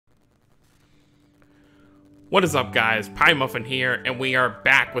What is up, guys? Pie Muffin here, and we are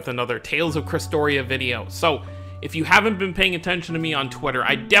back with another Tales of Crestoria video. So, if you haven't been paying attention to me on Twitter,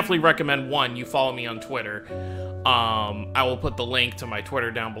 I definitely recommend, one, you follow me on Twitter. I will put the link to my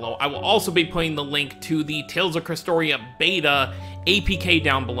Twitter down below. I will also be putting the link to the Tales of Crestoria beta APK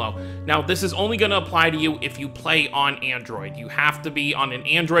down below. Now, this is only going to apply to you if you play on Android. You have to be on an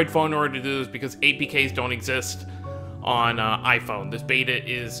Android phone in order to do this because APKs don't exist on iPhone. This beta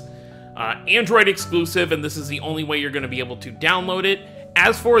is Android exclusive, and this is the only way you're going to be able to download it.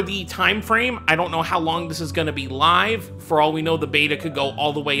 As for the time frame, I don't know how long this is going to be live. For all we know, the beta could go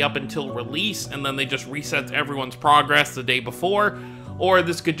all the way up until release, and then they just reset everyone's progress the day before, or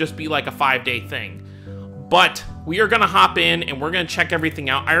this could just be like a 5-day thing. But we are going to hop in, and we're going to check everything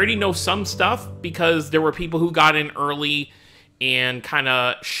out. I already know some stuff because there were people who got in early and kind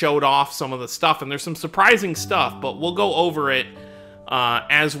of showed off some of the stuff, and there's some surprising stuff, but we'll go over it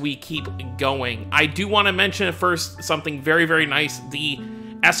as we keep going. I do want to mention at first something very, very nice. The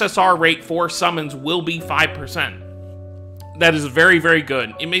SSR rate for summons will be 5%. That is very, very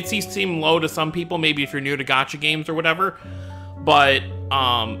good. It may seem low to some people, maybe if you're new to gacha games or whatever, but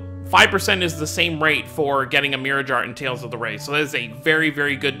 5% is the same rate for getting a Mirage Art in Tales of the Ray. So that is a very,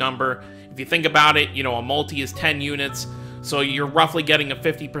 very good number. If you think about it, you know, a multi is 10 units, so you're roughly getting a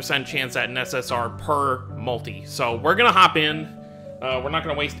 50% chance at an SSR per multi. So we're going to hop in. We're not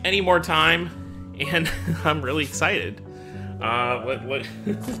going to waste any more time, and I'm really excited. Oh,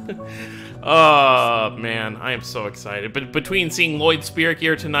 man, I am so excited. But between seeing Lloyd's Spirit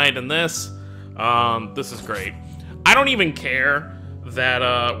Gear tonight and this is great. I don't even care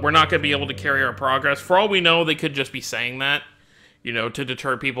that we're not going to be able to carry our progress. For all we know, they could just be saying that, you know, to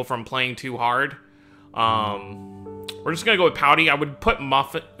deter people from playing too hard. We're just going to go with Pouty. I would put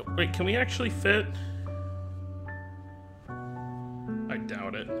Muffin... Wait, can we actually fit... I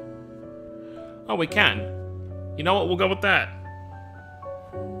doubt it. Oh, we can. You know what? We'll go with that.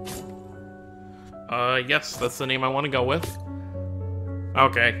 Yes, that's the name I want to go with.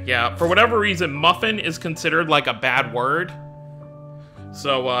 Okay, yeah. For whatever reason, Muffin is considered like a bad word.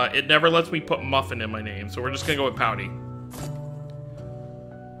 So, it never lets me put Muffin in my name. So we're just gonna go with Pouty.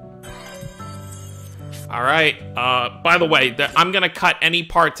 Alright, by the way, I'm gonna cut any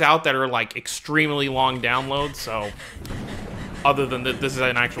parts out that are like extremely long downloads, so... Other than that, this is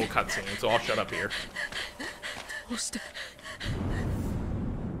an actual cutscene, so I'll shut up here.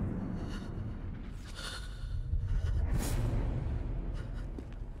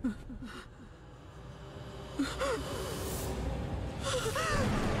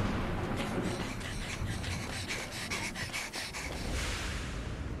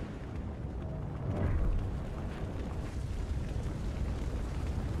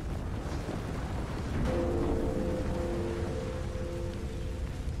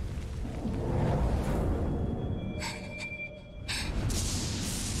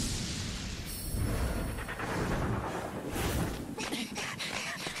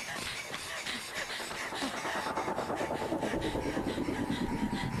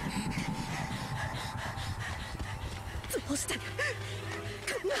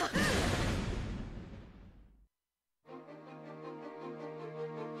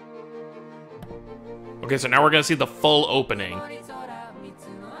 Okay, so now we're gonna see the full opening.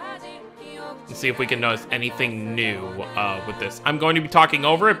 Let's see if we can notice anything new with this. I'm going to be talking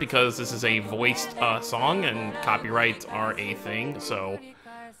over it because this is a voiced song and copyrights are a thing, so...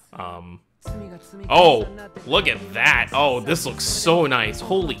 Oh, look at that. Oh, this looks so nice.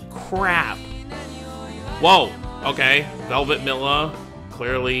 Holy crap. Whoa, okay. Velvet Milla,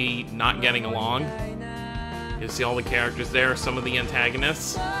 clearly not getting along. You see all the characters there, some of the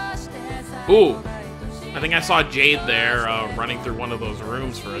antagonists. Ooh. I think I saw Jade there running through one of those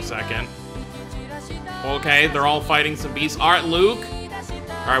rooms for a second. Okay, they're all fighting some beasts. Alright, Luke.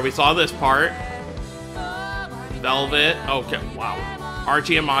 Alright, we saw this part. Velvet. Okay, wow.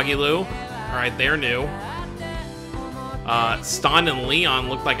 Archie and Magilu. Alright, they're new. Stan and Leon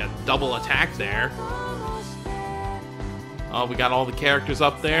looked like a double attack there. Oh, we got all the characters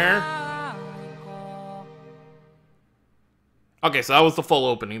up there. Okay, so that was the full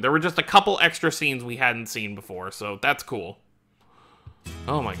opening. There were just a couple extra scenes we hadn't seen before, so that's cool.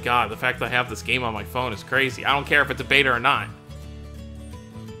 Oh my god, the fact that I have this game on my phone is crazy. I don't care if it's a beta or not.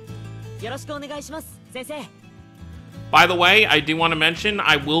 By the way, I do want to mention,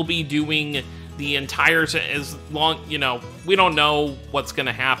 I will be doing the entire, as long, you know, we don't know what's going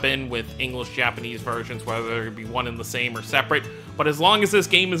to happen with English-Japanese versions, whether there could be one and the same or separate, but as long as this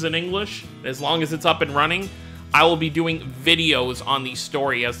game is in English, as long as it's up and running, I will be doing videos on the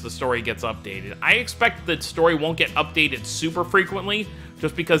story as the story gets updated. I expect the story won't get updated super frequently,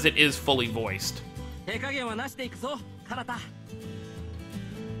 just because it is fully voiced.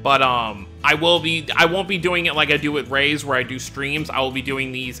 But I won't be doing it like I do with Rays, where I do streams. I will be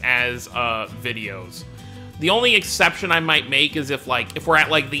doing these as videos. The only exception I might make is if we're at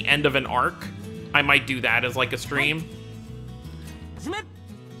like the end of an arc, I might do that as like a stream.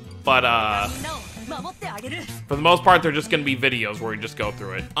 But for the most part, they're just gonna be videos where we just go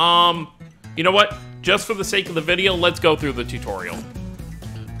through it. You know what? Just for the sake of the video, let's go through the tutorial.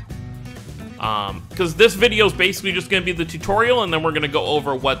 Because this video is basically just gonna be the tutorial, and then we're gonna go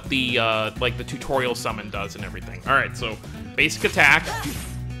over what the like the tutorial summon does and everything. All right, so basic attack.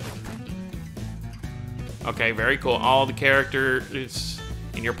 Okay, very cool. All the characters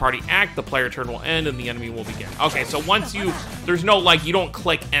in your party act, the player turn will end and the enemy will begin. Okay, so once there's no like, you don't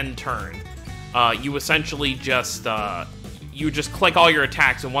click end turn. You essentially just click all your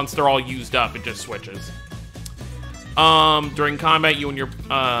attacks, and once they're all used up, it just switches. During combat, you and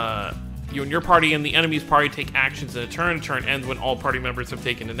your party and the enemy's party take actions in a turn. The turn ends when all party members have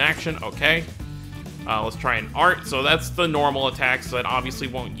taken an action. Okay. Let's try an art. So that's the normal attack, so that obviously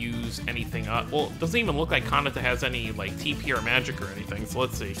won't use anything up. Well, it doesn't even look like Kanata has any, like, TP or magic or anything, so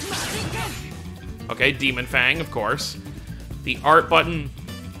let's see. Okay, Demon Fang, of course. The art button,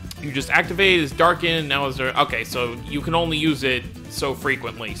 you just activate, is darkened, now is there... Okay, so you can only use it so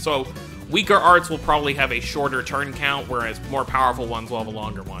frequently. So, weaker arts will probably have a shorter turn count, whereas more powerful ones will have a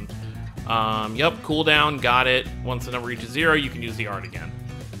longer one. Yep, cooldown, got it. Once the number reaches 0, you can use the art again.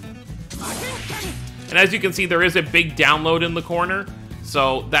 And as you can see, there is a big download in the corner,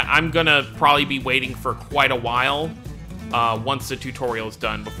 so that I'm gonna probably be waiting for quite a while once the tutorial is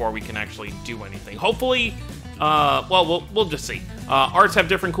done before we can actually do anything. Hopefully, well, we'll just see. Arts have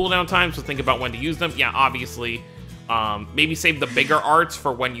different cooldown times, so think about when to use them. Yeah, obviously. Maybe save the bigger arts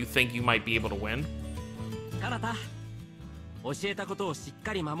for when you think you might be able to win. 教えたことをしっ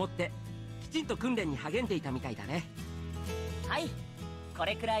かり守ってきちんと訓練に励んでいたみたいだね。はい、こ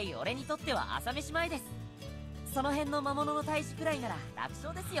れくらい俺にとっては朝飯前です。その辺の魔物の退治くらいなら楽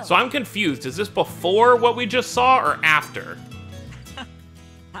勝ですよ。 So I'm confused. Is this before what we just saw or after?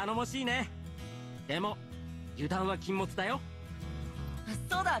 頼もしいね。でも油断は禁物だよ。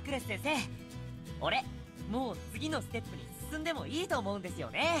そうだ、クレス先生。俺もう次のステップに進んでもいいと思うんですよ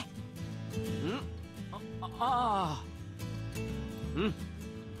ね。うん。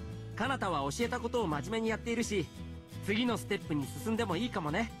カナタは教えたことを真面目にやっているし、次のステップに進んでもいいか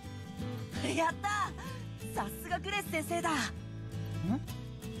もね。やったー、さすがクレス先生だ。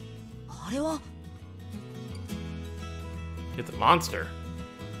あれは It's a monster.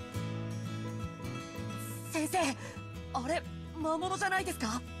 先生、あれ魔物じゃないです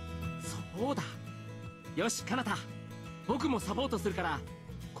か。そうだ。よし、カナタ、僕もサポートするから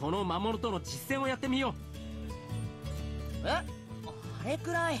この魔物との実戦をやってみよう。あれ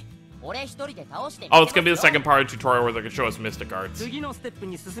くらい俺一人で倒して。 Oh, it's gonna be the second part of the tutorial where they're gonna show us mystic arts. 次のステップ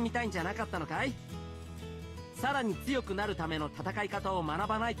に進みたいんじゃなかったのかい。さらに強くなるための戦い方を学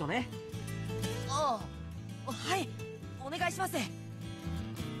ばないとね。ああ、はい、お願いします。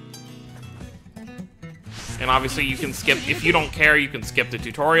 And obviously you can skip, if you don't care, you can skip the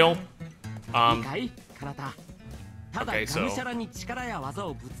tutorial. Okay, so...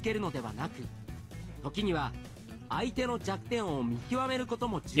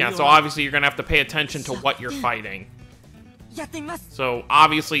 Yeah, so obviously you're gonna have to pay attention to what you're fighting. So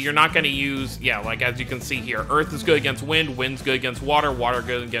obviously you're not gonna use, yeah, like as you can see here, earth is good against wind, wind's good against water, water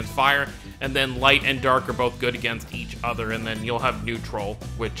good against fire, and then light and dark are both good against each other, and then you'll have neutral,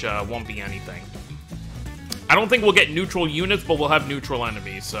 which won't be anything. I don't think we'll get neutral units, but we'll have neutral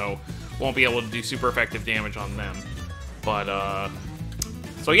enemies, so won't be able to do super effective damage on them. But,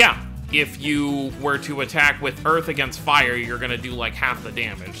 so yeah, if you were to attack with earth against fire, you're gonna do like half the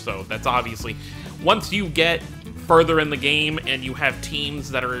damage, so that's obviously... Once you get further in the game and you have teams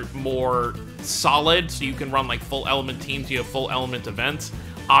that are more solid, so you can run like full element teams, you have full element events,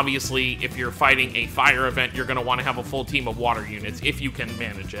 obviously if you're fighting a fire event, you're gonna want to have a full team of water units, if you can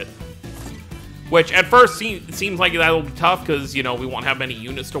manage it. Which, at first, seems like that'll be tough, because, you know, we won't have many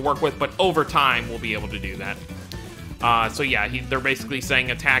units to work with, but over time, we'll be able to do that. So yeah, they're basically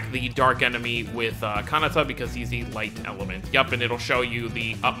saying attack the dark enemy with Kanata, because he's the light element. Yup, and it'll show you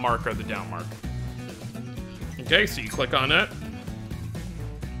the up mark or the down mark. Okay, so you click on it.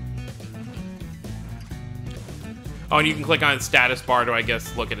 Oh, and you can click on its status bar to, I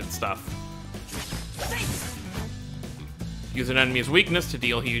guess, look at its stuff. Use an enemy's weakness to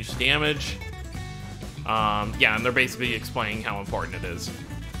deal huge damage. Yeah, and they're basically explaining how important it is.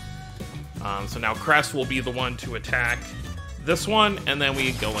 So now Crest will be the one to attack this one, and then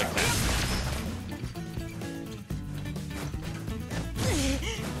we go like that.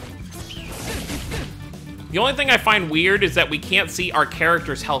 The only thing I find weird is that we can't see our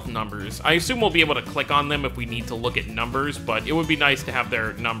characters' health numbers. I assume we'll be able to click on them if we need to look at numbers, but it would be nice to have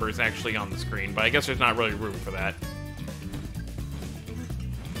their numbers actually on the screen, but I guess there's not really room for that.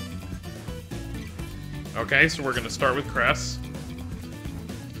 Okay, so we're gonna start with Cress.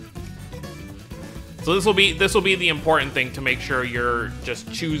 So this will be the important thing to make sure you're just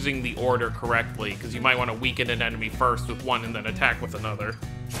choosing the order correctly, because you might want to weaken an enemy first with one and then attack with another.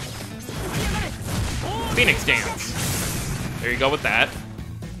 Phoenix Dance. There you go with that.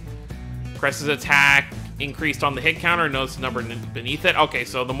 Cress's attack increased on the hit counter. Notice the number beneath it. Okay,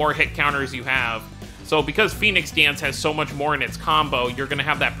 so the more hit counters you have. So because Phoenix Dance has so much more in its combo, you're going to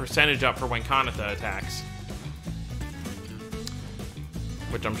have that percentage up for when Kanata attacks.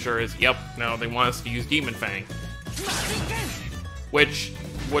 Which I'm sure is, yep, no, they want us to use Demon Fang. Which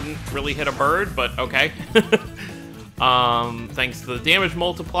wouldn't really hit a bird, but okay. Thanks to the damage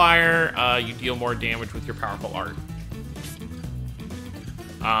multiplier, you deal more damage with your powerful art.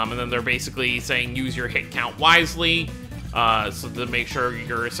 And then they're basically saying use your hit count wisely, so to make sure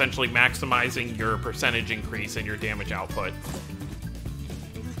you're essentially maximizing your percentage increase in your damage output.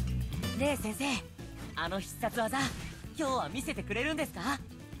 ねえ先生、あの必殺技、今日は見せてくれるんですか？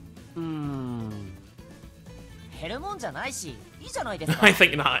減るもんじゃないし、いいじゃないですか。I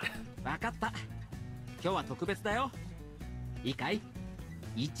think not. わかった。今日は特別だよ。いいかい？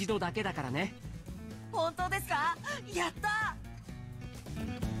一度だけだからね。本当ですか？やった！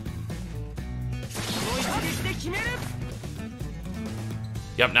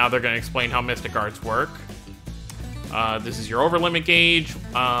 Yep, now they're going to explain how Mystic Arts work. This is your over limit gauge.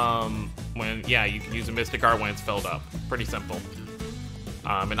 Yeah, you can use a Mystic Art when it's filled up. Pretty simple.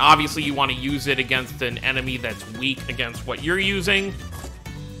 And obviously you want to use it against an enemy that's weak against what you're using.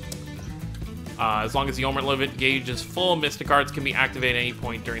 As long as the over limit gauge is full, Mystic Arts can be activated at any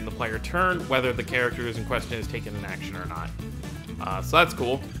point during the player turn, whether the character is in question has taken an action or not. So that's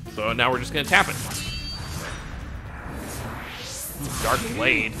cool. So now we're just going to tap it. Dark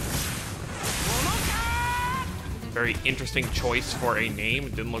Blade. Very interesting choice for a name.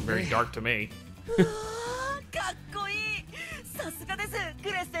 It didn't look very dark to me.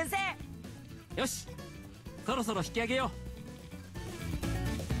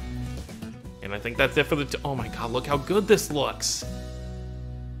 And I think that's it for the... Oh my god, look how good this looks.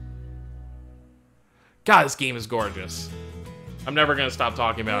 God, this game is gorgeous. I'm never going to stop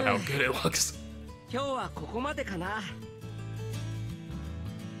talking about how good it looks. 今日はここまでかな。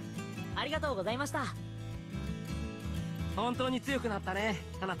ありがとうございました。本当に強くなったね、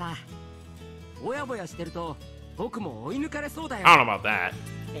あなた。ぼやぼやしてると僕も追い抜かれそうだよ。I don't know about that.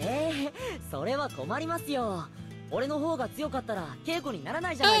 それは困りますよ。俺の方が強かったら稽古になら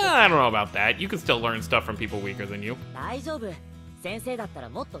ないじゃないですか。I don't know about that. You can still learn stuff from people weaker than you. 大丈夫。先生だったら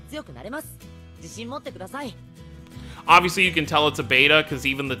もっと強くなれます。自信持ってください。 Obviously, you can tell it's a beta because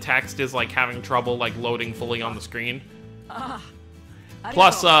even the text is like having trouble like loading fully on the screen.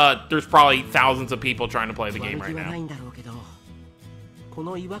 Plus, there's probably thousands of people trying to play the game right now. こ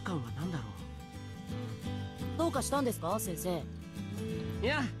の違和感は何だろう。どうかしたんですか、先生？い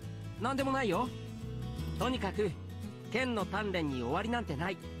や、なんでもないよ。とにかく剣の鍛錬に終わりなんてな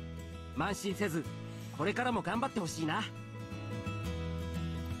い。慢心せず、これからも頑張ってほしいな。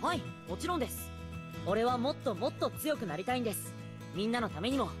はい、もちろんです。俺はもっともっと強くなりたいんです。みんなのため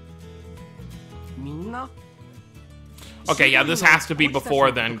にも。みんな? Okay, yeah, this has to be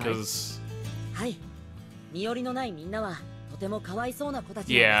before then, because... はい。身寄りのないみんなはとてもかわいそうな子た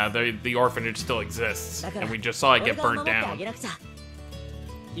ち。Yeah, the orphanage still exists, and we just saw it get burnt down.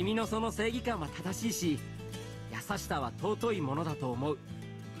 君のその正義感は正しいし、優しさは尊いものだと思う。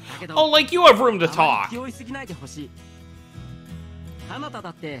だけど、 Oh, like you have room to talk. 気負いすぎないでほしい。あなただ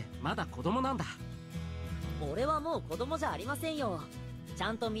ってまだ子供なんだ。俺はもう子供じゃありませんよ。ち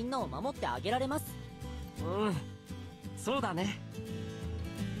ゃんとみんなを守ってあげられます。そうだね。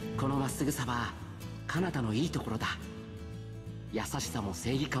このまっすぐさはカナタのいいところだ。優しさも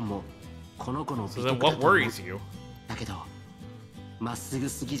正義感もこの子の美徳だと思う。 So then what worries you? だけどまっすぐ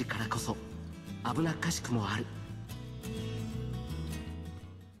すぎるからこそ危なっかしくもある。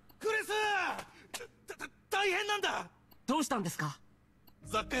クレス！大変なんだ。どうしたんですか？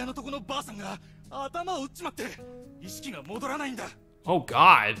雑貨屋のとこのばあさんが頭を打っちまって意識が戻らないんだ。 Oh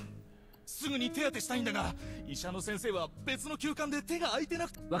God. すぐに手当てしたいんだが、医者の先生は別の休館で手が空いてな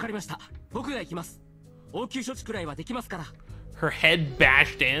くて。わかりました。僕が行きます。応急処置くらいはできますから。Her head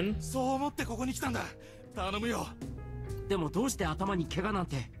bashed in? そう思ってここに来たんだ。頼むよ。でもどうして頭に怪我なん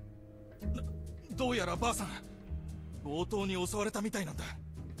て。どうやらばあさん、強盗に襲われたみたいなんだ。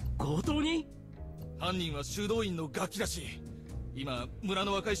強盗に？犯人は修道院のガキだし、今村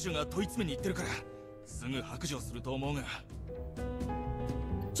の若い衆が問い詰めに行ってるからすぐ白状すると思うが。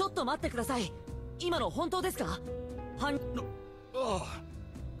ちょっと待ってください。今の本当ですか？ああ、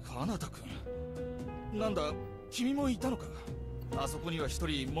カナタ君。なんだ、君もいたのか。あそこには一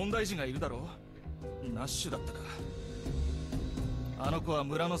人問題児がいるだろう。ナッシュだったか。あの子は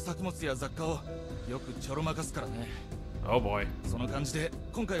村の作物や雑貨をよくちょろまかすからね。Oh boy. その感じで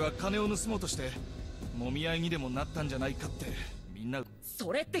今回は金を盗もうとしてもみ合いにでもなったんじゃないかってみんな。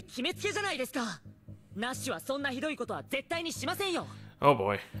それって決めつけじゃないですか。ナッシュはそんなひどいことは絶対にしませんよ。Oh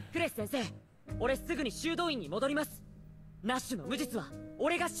boy. クレス先生、俺すぐに修道院に戻ります。ナッシュの無実は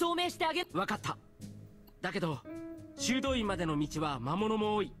俺が証明してあげ。分かった。だけど修道院までの道は魔物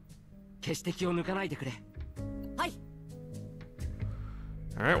も多い。決して気を抜かないでくれ。はい。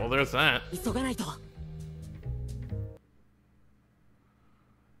 Alright, well there's that. 急がないと。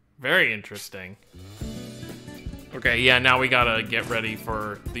 Very interesting. Okay, yeah, now we gotta get ready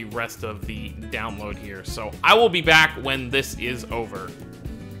for the rest of the download here. So I will be back when this is over.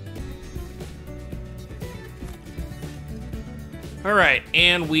 Alright,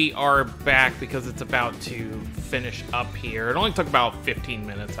 and we are back because it's about to finish up here. It only took about 15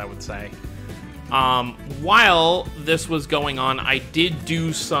 minutes, I would say. While this was going on, I did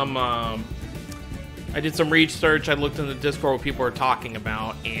do some, I did some research. I looked in the Discord what people were talking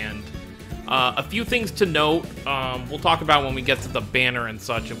about, and a few things to note. We'll talk about when we get to the banner and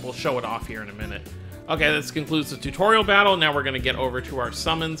such, and we'll show it off here in a minute. Okay, this concludes the tutorial battle. Now we're going to get over to our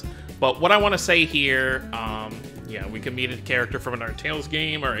summons. But what I want to say here, yeah, we can meet a character from another Tales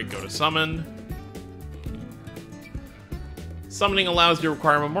game. All right, go to summon. Summoning allows you to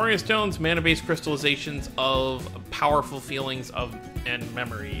acquire Memoria Stones, mana-based crystallizations of powerful feelings and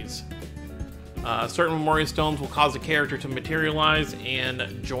memories. Certain Memoria Stones will cause a character to materialize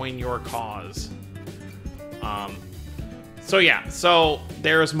and join your cause. So yeah, so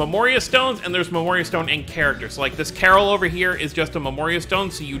there's Memoria Stones and there's Memoria Stone and characters. So like this Carol over here is just a Memoria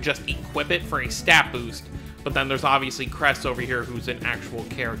Stone, so you just equip it for a stat boost. But then there's obviously Crest over here who's an actual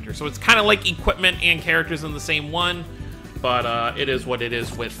character. So it's kind of like equipment and characters in the same one, but it is what it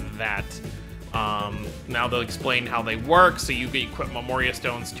is with that. Now they'll explain how they work, so you can equip Memoria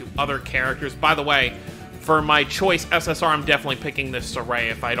Stones to other characters. By the way, for my choice SSR, I'm definitely picking this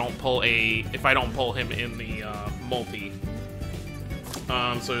Saray if I don't pull him in the multi.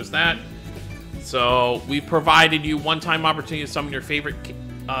 So there's that. So we provided you one-time opportunity to summon your favorite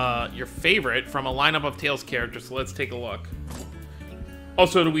from a lineup of Tales characters. So let's take a look.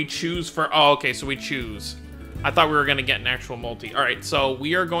 Also, do we choose for? Oh, okay. So we choose. I thought we were gonna get an actual multi. All right. So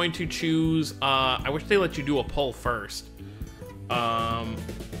we are going to choose. I wish they let you do a poll first.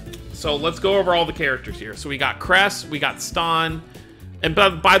 So let's go over all the characters here. So we got Crest, we got Stan. And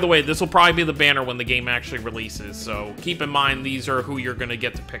by the way, this will probably be the banner when the game actually releases, so keep in mind these are who you're going to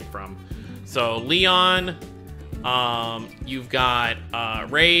get to pick from. So Leon, you've got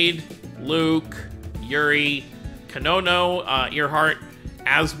Raid, Luke, Yuri, Kanono, Earhart,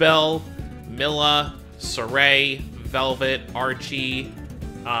 Asbel, Milla, Saray, Velvet, Archie,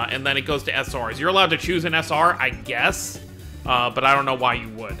 and then it goes to SRs. You're allowed to choose an SR, I guess, but I don't know why you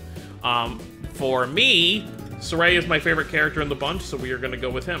would. For me, Saray is my favorite character in the bunch, so we are going to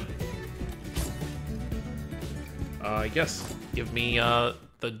go with him. Yes, give me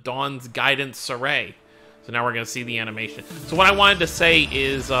the Dawn's Guidance Saray. So now we're going to see the animation. So what I wanted to say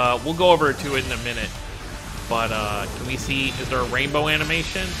is, we'll go over to it in a minute, but can we see, is there a rainbow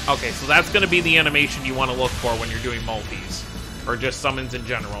animation? Okay, so that's going to be the animation you want to look for when you're doing multis, or just summons in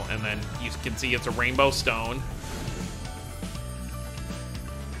general, and then you can see it's a rainbow stone.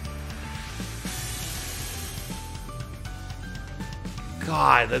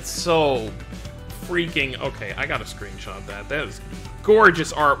 God, that's so freaking... Okay, I gotta screenshot that. That is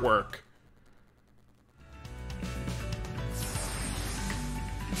gorgeous artwork.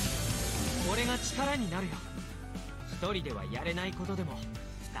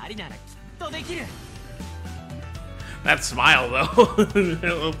 That smile, though, it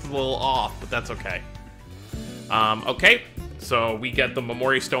looks a little off, but that's okay. Okay, so we get the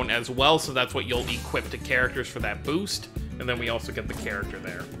Memoria Stone as well, so that's what you'll equip to characters for that boost. And then we also get the character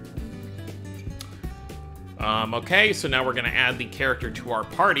there. Okay, so now we're going to add the character to our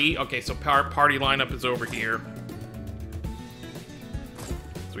party. Okay, so party lineup is over here.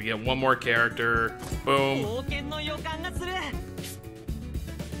 So we get one more character. Boom.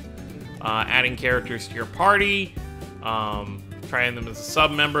 Adding characters to your party. Trying them as a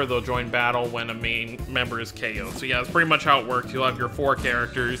sub-member. They'll join battle when a main member is KO'd. So yeah, that's pretty much how it works. You'll have your 4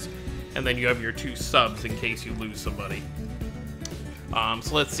 characters, and then you have your 2 subs in case you lose somebody.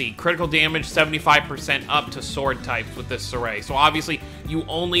 So let's see, critical damage 75% up to sword types with this array. So obviously you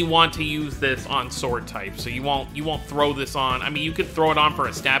only want to use this on sword types. So you won't throw this on. I mean, you could throw it on for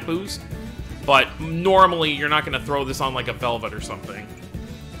a stat boost, but normally you're not going to throw this on like a velvet or something.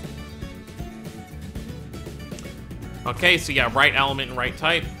 Okay, so yeah, right element and right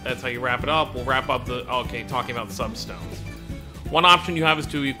type. That's how you wrap it up. We'll wrap up the... Okay, talking about substones. One option you have is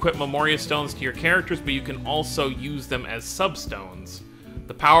to equip Memoria Stones to your characters, but you can also use them as substones.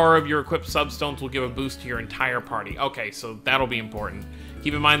 The power of your equipped substones will give a boost to your entire party. Okay, so that'll be important.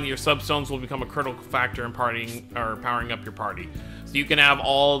 Keep in mind that your substones will become a critical factor in powering up your party. So you can have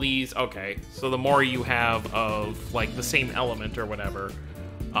all these... Okay, so the more you have of, like, the same element or whatever,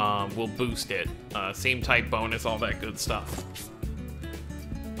 will boost it. Same type bonus, all that good stuff.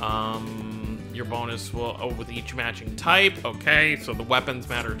 Your bonus will with each matching type. Okay, so the weapons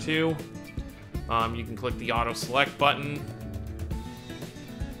matter too. You can click the auto select button.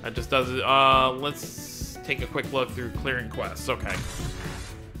 That just does it. Let's take a quick look through clearing quests. Okay.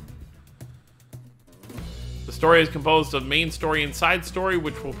 The story is composed of main story and side story,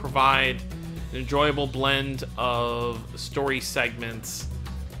 which will provide an enjoyable blend of story segments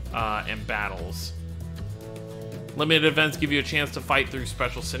and battles. Limited events give you a chance to fight through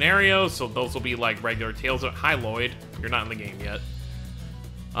special scenarios, so those will be like regular Tales of... Hi, Lloyd. You're not in the game yet.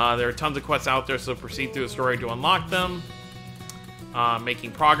 There are tons of quests out there, so proceed through the story to unlock them.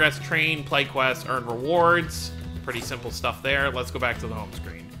 Making progress, train, play quests, earn rewards. Pretty simple stuff there. Let's go back to the home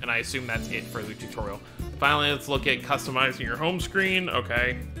screen. And I assume that's it for the tutorial. Finally, let's look at customizing your home screen.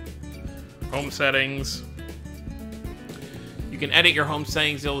 Okay. Home settings. You can edit your home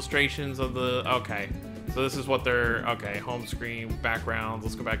settings, illustrations of the... Okay. So this is what they're... Okay, home screen, backgrounds.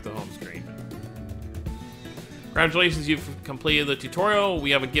 Let's go back to the home screen. Congratulations, you've completed the tutorial.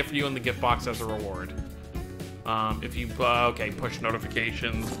 We have a gift for you in the gift box as a reward. If you... okay, push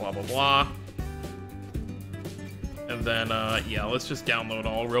notifications, blah, blah, blah. And then, yeah, let's just download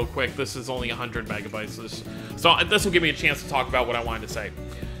all real quick. This is only 100 megabytes. So this will give me a chance to talk about what I wanted to say.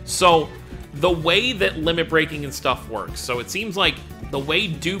 So, the way that limit breaking and stuff works. So it seems like the way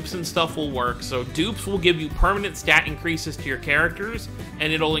dupes and stuff will work, so dupes will give you permanent stat increases to your characters,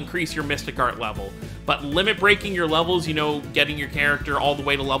 and it'll increase your Mystic Art level. But limit breaking your levels, you know, getting your character all the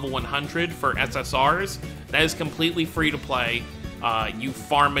way to level 100 for SSRs, that is completely free to play. You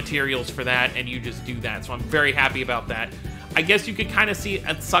farm materials for that, and you just do that. So I'm very happy about that. I guess you could kind of see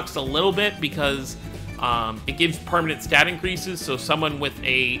it sucks a little bit because it gives permanent stat increases, so someone with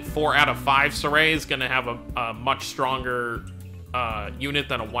a 4 out of 5 Saray is going to have a much stronger unit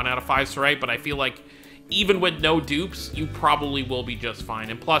than a 1 out of 5 Saray, but I feel like even with no dupes, you probably will be just fine.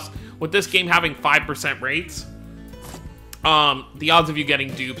 And plus, with this game having 5% rates, the odds of you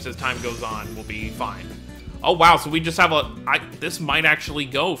getting dupes as time goes on will be fine. Oh wow, so we just have this might actually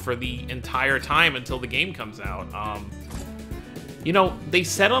go for the entire time until the game comes out. You know, they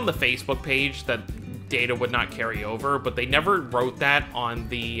said on the Facebook page that data would not carry over, but they never wrote that on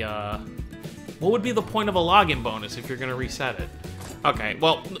the, what would be the point of a login bonus if you're gonna reset it? Okay,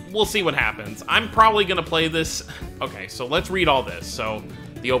 well, we'll see what happens. I'm probably gonna play this. Okay, so let's read all this. So,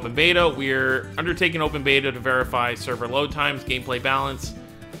 the open beta, we're undertaking open beta to verify server load times, gameplay balance.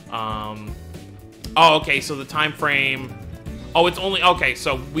 Oh, okay, so the time frame... Oh, it's only... Okay,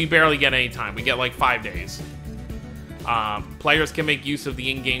 so we barely get any time. We get like 5 days. Players can make use of the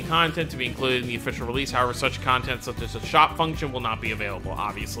in-game content to be included in the official release. However, such content such as a shop function will not be available,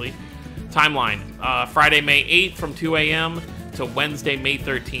 obviously. Timeline. Friday, May 8th from 2 a.m. to Wednesday, May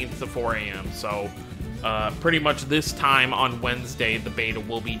 13th to 4 a.m. So, pretty much this time on Wednesday, the beta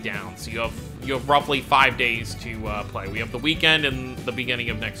will be down. So you have roughly 5 days to play. We have the weekend and the beginning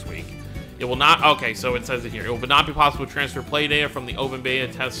of next week. It will not... Okay, so it says it here. It will not be possible to transfer play data from the open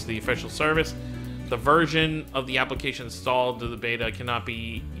beta test to the official service. The version of the application installed to the beta cannot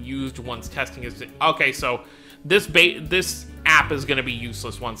be used once testing is... Okay, so this app is going to be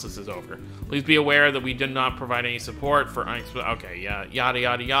useless once this is over. Please be aware that we did not provide any support for... Okay, yeah, yada,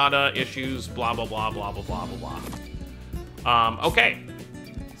 yada, yada, issues, blah, blah, blah, blah, blah, blah, blah, blah. Okay.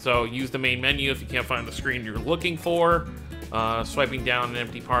 So use the main menu if you can't find the screen you're looking for. Swiping down an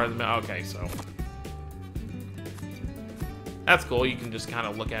empty part of the... Okay, so... That's cool. You can just kind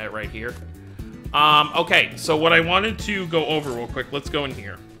of look at it right here. Okay, so what I wanted to go over real quick, let's go in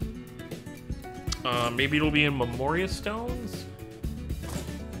here. Maybe it'll be in Memoria Stones?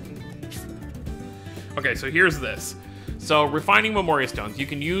 Okay, so here's this. So, refining Memoria Stones. You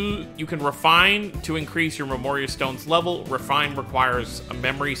can refine to increase your Memoria Stones level. Refine requires a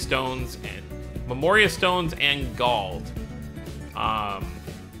Memory Stones and Memoria Stones and Gald. So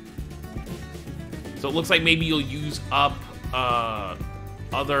it looks like maybe you'll use up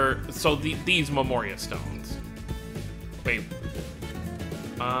other... So these Memoria Stones. Wait.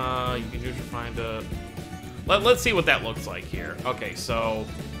 You can use find a... Let's see what that looks like here. Okay, so...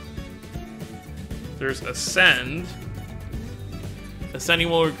 There's Ascend. Ascending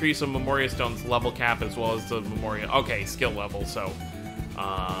will increase a Memoria Stone's level cap as well as the Memoria... Okay, skill level, so...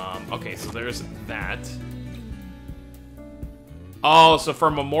 okay, so there's that. Oh, so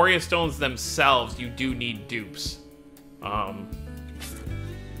for Memoria Stones themselves, you do need dupes.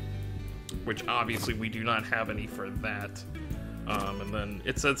 Which obviously we do not have any for that. And then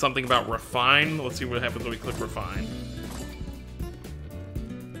it said something about Refine. Let's see what happens when we click Refine.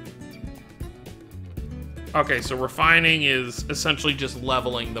 Okay, so refining is essentially just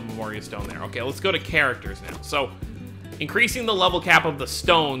leveling the Memoria Stone there. Okay, let's go to characters now. So, increasing the level cap of the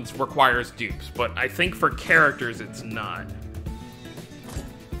stones requires dupes, but I think for characters it's not.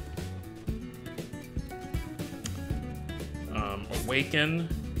 Awaken.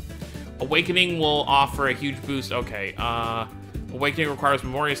 Awakening will offer a huge boost. Okay, Awakening requires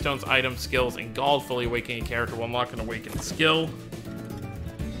Memoria Stones, items, skills, and gold. Fully awakening character will unlock an awakened skill.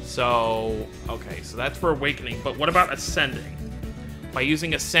 So, okay, so that's for Awakening. But what about Ascending? By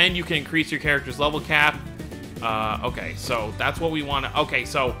using Ascend, you can increase your character's level cap. Okay, so that's what we want to... Okay,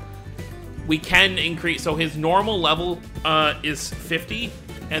 so we can increase... So his normal level is 50,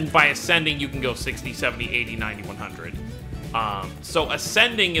 and by Ascending, you can go 60, 70, 80, 90, 100. So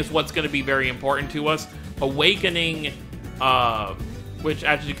Ascending is what's going to be very important to us. Awakening... which,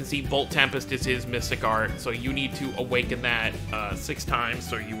 as you can see, Bolt Tempest is his Mystic Art, so you need to awaken that 6 times.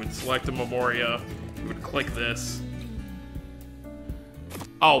 So you would select a Memoria, you would click this.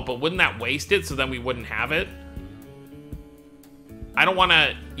 Oh, but wouldn't that waste it, so then we wouldn't have it? I don't want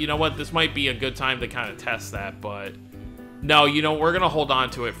to... You know what? This might be a good time to kind of test that, but... No, you know, we're going to hold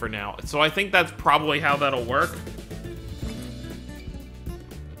on to it for now. So I think that's probably how that'll work.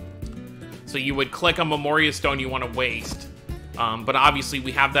 So you would click a Memoria Stone you want to waste. But obviously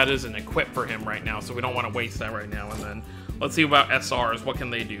we have that as an equip for him right now, so we don't want to waste that right now. And then let's see about SRs. What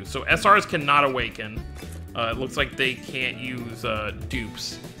can they do? So SRs cannot awaken. It looks like they can't use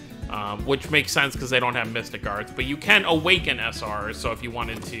dupes, which makes sense because they don't have Mystic Arts. But you can awaken SRs, so if you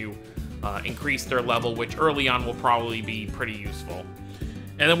wanted to increase their level, which early on will probably be pretty useful.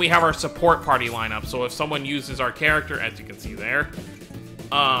 And then we have our support party lineup. So if someone uses our character, as you can see there,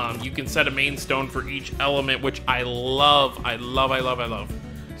 you can set a main stone for each element, which I love. I love.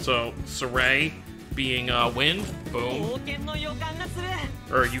 So Saray being wind, boom.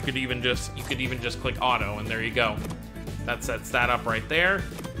 Or you could even just click auto, and there you go. That sets that up right there.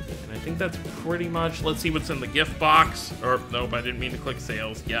 And I think that's pretty much. Let's see what's in the gift box. Or nope, I didn't mean to click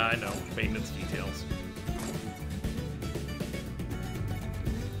sales. Yeah, I know. Maintenance details.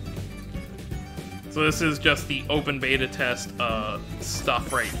 So this is just the open beta test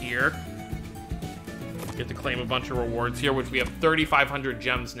stuff right here. Get to claim a bunch of rewards here, which we have 3,500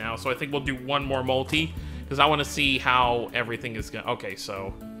 gems now. So I think we'll do one more multi, because I want to see how everything is going. Okay,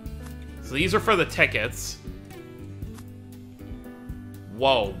 so these are for the tickets.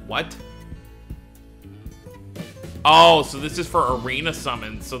 Whoa, what? Oh, so this is for arena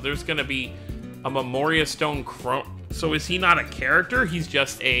summons. So there's going to be a Memoria Stone So is he not a character? He's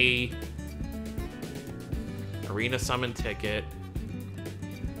just a... Arena summon ticket.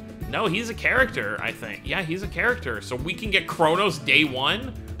 No, he's a character, I think. Yeah, he's a character. So we can get Kronos day 1?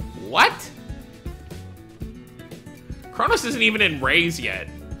 What? Kronos isn't even in Raise yet.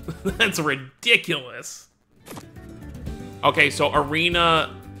 That's ridiculous. Okay, so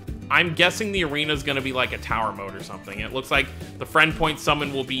Arena... I'm guessing the Arena is going to be like a tower mode or something. It looks like the friend point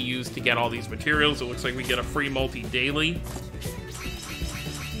summon will be used to get all these materials. It looks like we get a free multi daily.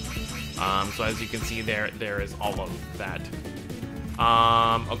 So as you can see there is all of that.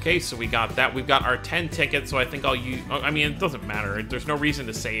 Okay, so we got that. We've got our 10 tickets, so I think I'll use... I mean, it doesn't matter. There's no reason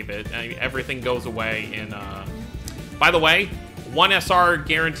to save it. I mean, everything goes away in... By the way, 1 SR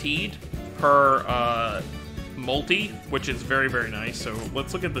guaranteed per multi, which is very, very nice. So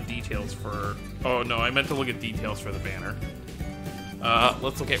let's look at the details for... Oh, no, I meant to look at details for the banner.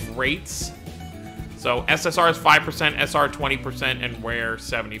 Let's look at rates. So SSR is 5%, SR 20%, and Rare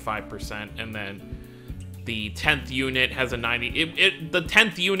 75%. And then the 10th unit has a 90... The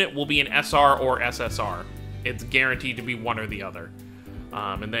 10th unit will be an SR or SSR. It's guaranteed to be one or the other.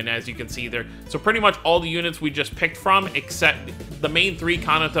 And then as you can see there... So pretty much all the units we just picked from, except the main 3,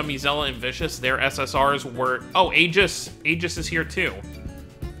 Kanata, Mizella, and Vicious, their SSRs were... Oh, Aegis. Aegis is here too.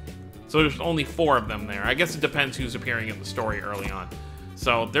 So there's only 4 of them there. I guess it depends who's appearing in the story early on.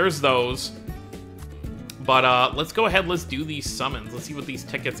 So there's those. But let's go ahead, let's do these summons. Let's see what these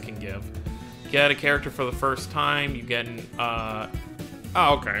tickets can give. get a character for the first time, you get an,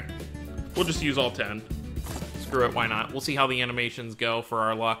 oh, okay. We'll just use all 10. Screw it, why not? We'll see how the animations go for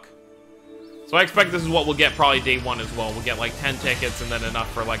our luck. So I expect this is what we'll get probably day 1 as well. We'll get like 10 tickets and then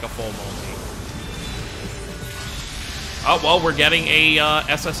enough for like a full multi. Oh, well, we're getting a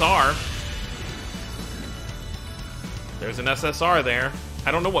SSR. There's an SSR there.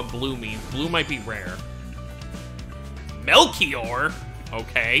 I don't know what blue means. Blue might be rare. Melchior?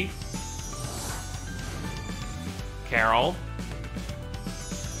 Okay. Carol.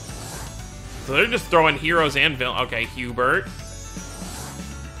 So they're just throwing heroes and villains. Okay, Hubert.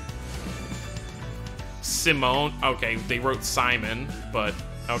 Simone. Okay, they wrote Simon, but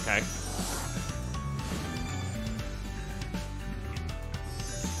okay.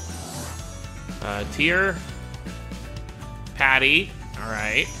 Tyr. Patty.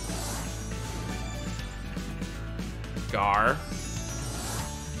 Alright. Gar.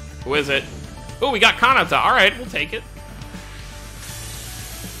 Who is it? Oh, we got Kanata. Alright, we'll take it.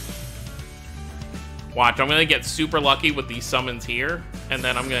 Watch, I'm gonna get super lucky with these summons here, and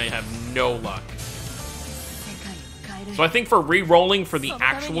then I'm gonna have no luck. So I think for re-rolling for the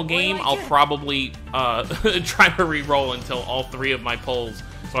actual game, I'll probably try to re-roll until all 3 of my pulls,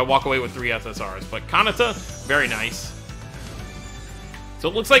 so I walk away with 3 SSRs. But Kanata, very nice. So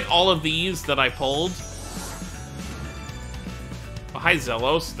it looks like all of these that I pulled... Oh, hi,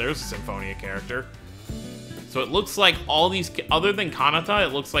 Zelos. There's a Symphonia character. So it looks like all these... Other than Kanata,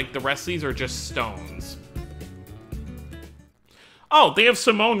 it looks like the rest of these are just stones. Oh, they have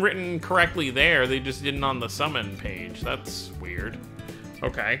Simone written correctly there. They just didn't on the summon page. That's weird.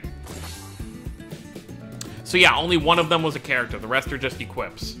 Okay. So yeah, only one of them was a character. The rest are just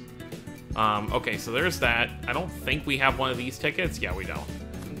equips. Okay, so there's that. I don't think we have one of these tickets. Yeah, we don't.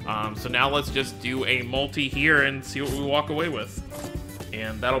 So now let's just do a multi here and see what we walk away with.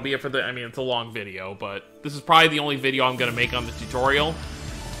 And that'll be it for the... I mean, it's a long video, but this is probably the only video I'm going to make on the tutorial.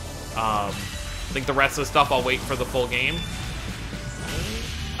 I think the rest of the stuff I'll wait for the full game.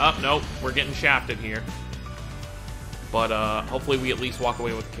 Oh, nope. We're getting shafted here. But hopefully we at least walk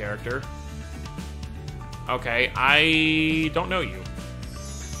away with the character. Okay, I don't know you.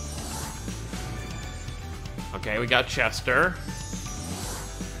 Okay, we got Chester.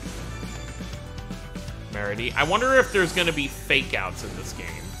 Merity. I wonder if there's going to be fake outs in this game.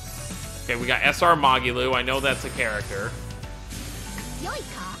 Okay, we got SR Magilu. I know that's a character.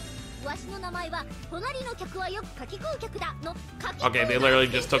 Okay, they literally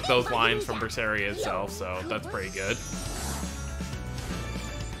just took those lines from Crestoria itself, so that's pretty good.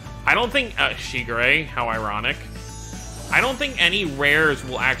 I don't think... Shigure, how ironic. I don't think any rares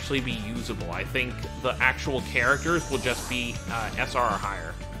will actually be usable. I think the actual characters will just be SR or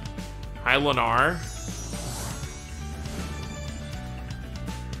higher. Hi, Lenar.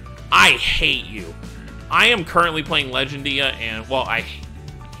 I hate you. I am currently playing Legendia, and, well, I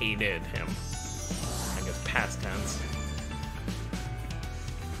hated him. I guess past tense.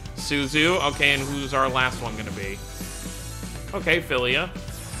 Suzu. Okay, and who's our last one gonna be? Okay, Philia.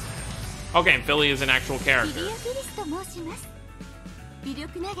 Okay, and Philia is an actual character.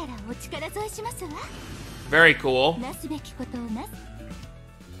 Very cool.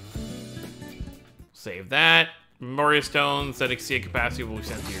 Save that. Memoria Stones that exceed capacity will be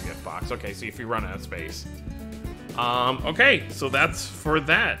sent to your gift box. Okay, so if you run out of space. Okay, so that's for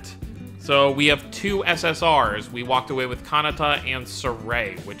that. So we have 2 SSRs. We walked away with Kanata and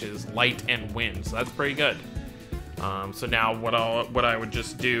Saray, which is light and wind. So that's pretty good. So now what I would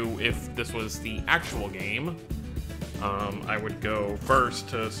just do if this was the actual game, I would go first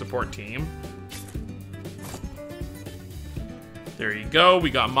to support team. There you go.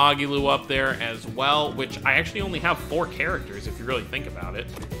 We got Magilu up there as well, which I actually only have 4 characters if you really think about it.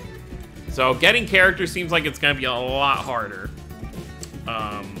 So getting characters seems like it's going to be a lot harder.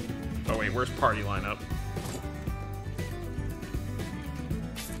 Oh wait, where's party lineup?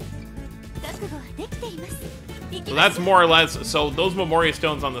 So that's more or less, so those Memoria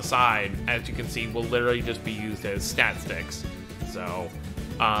Stones on the side, as you can see, will literally just be used as stat sticks. So,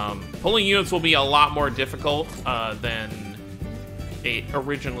 pulling units will be a lot more difficult than it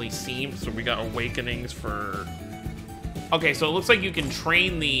originally seemed. So we got Awakenings for... Okay, so it looks like you can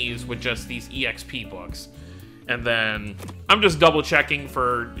train these with just these EXP books. And then, I'm just double checking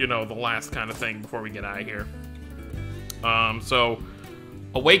for, you know, the last kind of thing before we get out of here. So,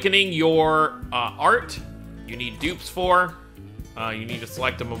 Awakening your art, you need dupes for. You need to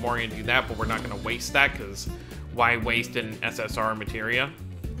select a Memoria and do that, but we're not going to waste that, because why waste an SSR materia?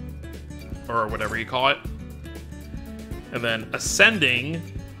 Or whatever you call it. And then Ascending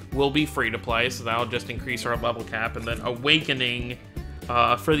will be free to play, so that'll just increase our level cap. And then Awakening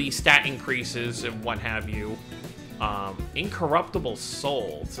for the stat increases and what have you. Incorruptible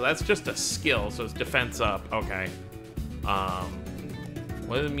soul. So that's just a skill. So it's defense up. Okay.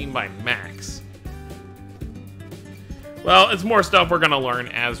 What does it mean by max? Well, it's more stuff we're going to learn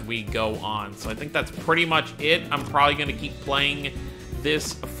as we go on. So I think that's pretty much it. I'm probably going to keep playing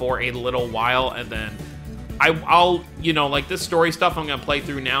this for a little while, and then I'll, you know, like this story stuff I'm going to play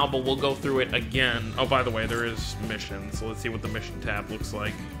through now, but we'll go through it again. Oh, by the way, there is missions. So let's see what the mission tab looks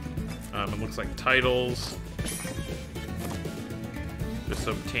like. It looks like titles. Just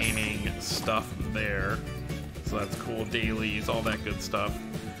obtaining stuff there. So that's cool. Dailies, all that good stuff.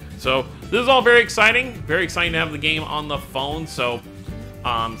 So this is all very exciting. Very exciting to have the game on the phone. So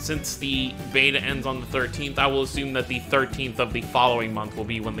since the beta ends on the 13th, I will assume that the 13th of the following month will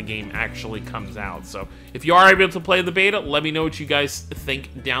be when the game actually comes out. So if you are able to play the beta, let me know what you guys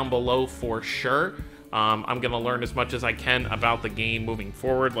think down below for sure. I'm going to learn as much as I can about the game moving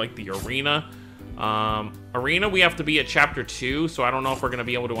forward, like the arena. Arena, we have to be at Chapter 2, so I don't know if we're going to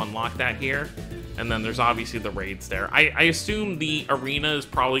be able to unlock that here. And then there's obviously the raids there. I assume the arena is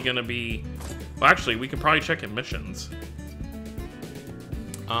probably going to be... Well, actually, we could probably check in missions.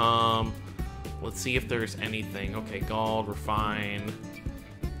 Let's see if there's anything. Okay, gold, refine.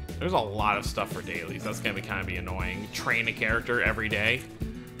 There's a lot of stuff for dailies. That's going to kind of be annoying. Train a character every day.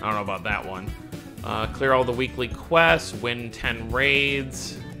 I don't know about that one. Clear all the weekly quests. Win 10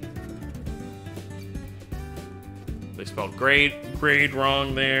 raids. They spelled grade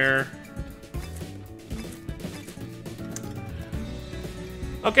wrong there.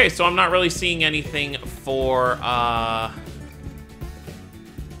 Okay, so I'm not really seeing anything for oh,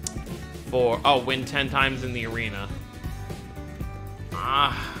 win 10 times in the arena.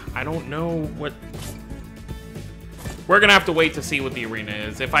 I don't know what... We're gonna have to wait to see what the arena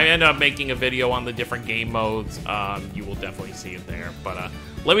is. If I end up making a video on the different game modes, you will definitely see it there. But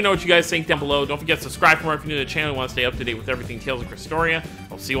let me know what you guys think down below. Don't forget to subscribe for more if you're new to the channel and want to stay up to date with everything Tales of Crestoria.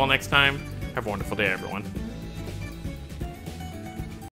 I'll see you all next time. Have a wonderful day, everyone.